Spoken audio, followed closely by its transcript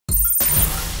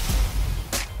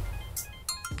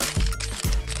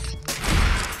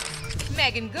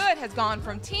Megan Good has gone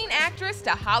from teen actress to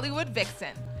Hollywood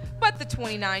vixen. But the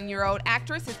 29-year-old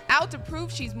actress is out to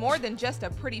prove she's more than just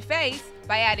a pretty face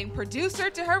by adding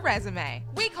producer to her resume.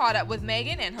 We caught up with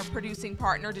Megan and her producing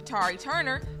partner, Datari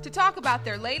Turner, to talk about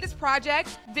their latest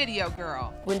project, Video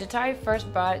Girl. When Datari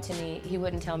first brought it to me, he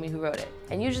wouldn't tell me who wrote it.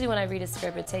 And usually when I read a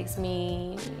script, it takes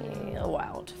me a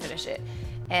while to finish it.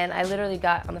 And I literally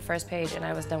got on the first page and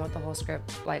I was done with the whole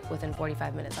script like within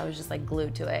 45 minutes. I was just like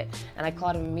glued to it. And I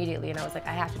called him immediately and I was like,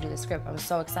 I have to do this script. I'm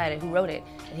so excited. Who wrote it?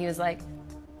 And he was like,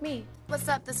 me. What's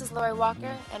up? This is Lori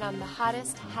Walker, and I'm the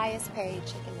hottest, highest paid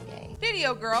chick in the game.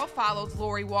 Video Girl follows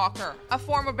Lori Walker, a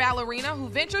former ballerina who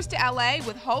ventures to LA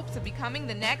with hopes of becoming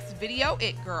the next video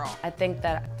it girl. I think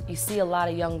that you see a lot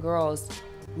of young girls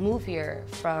move here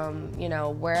from, you know,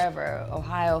 wherever,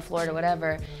 Ohio, Florida,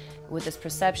 whatever, with this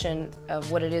perception of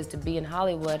what it is to be in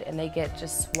Hollywood, and they get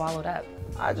just swallowed up.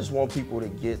 I just want people to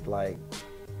get like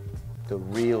the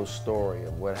real story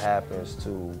of what happens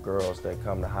to girls that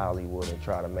come to Hollywood and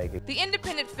try to make it. The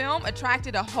independent film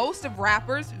attracted a host of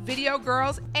rappers, video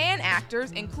girls, and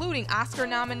actors, including Oscar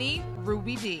nominee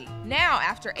Ruby Dee. Now,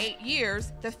 after 8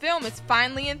 years, the film is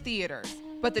finally in theaters.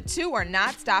 But the two are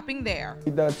not stopping there.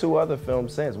 We've done 2 other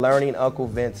films since, Learning Uncle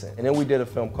Vincent, and then we did a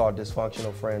film called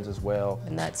Dysfunctional Friends as well.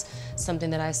 And that's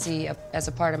something that I see as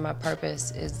a part of my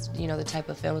purpose is, you know, the type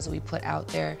of films that we put out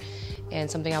there and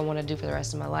something I want to do for the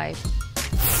rest of my life.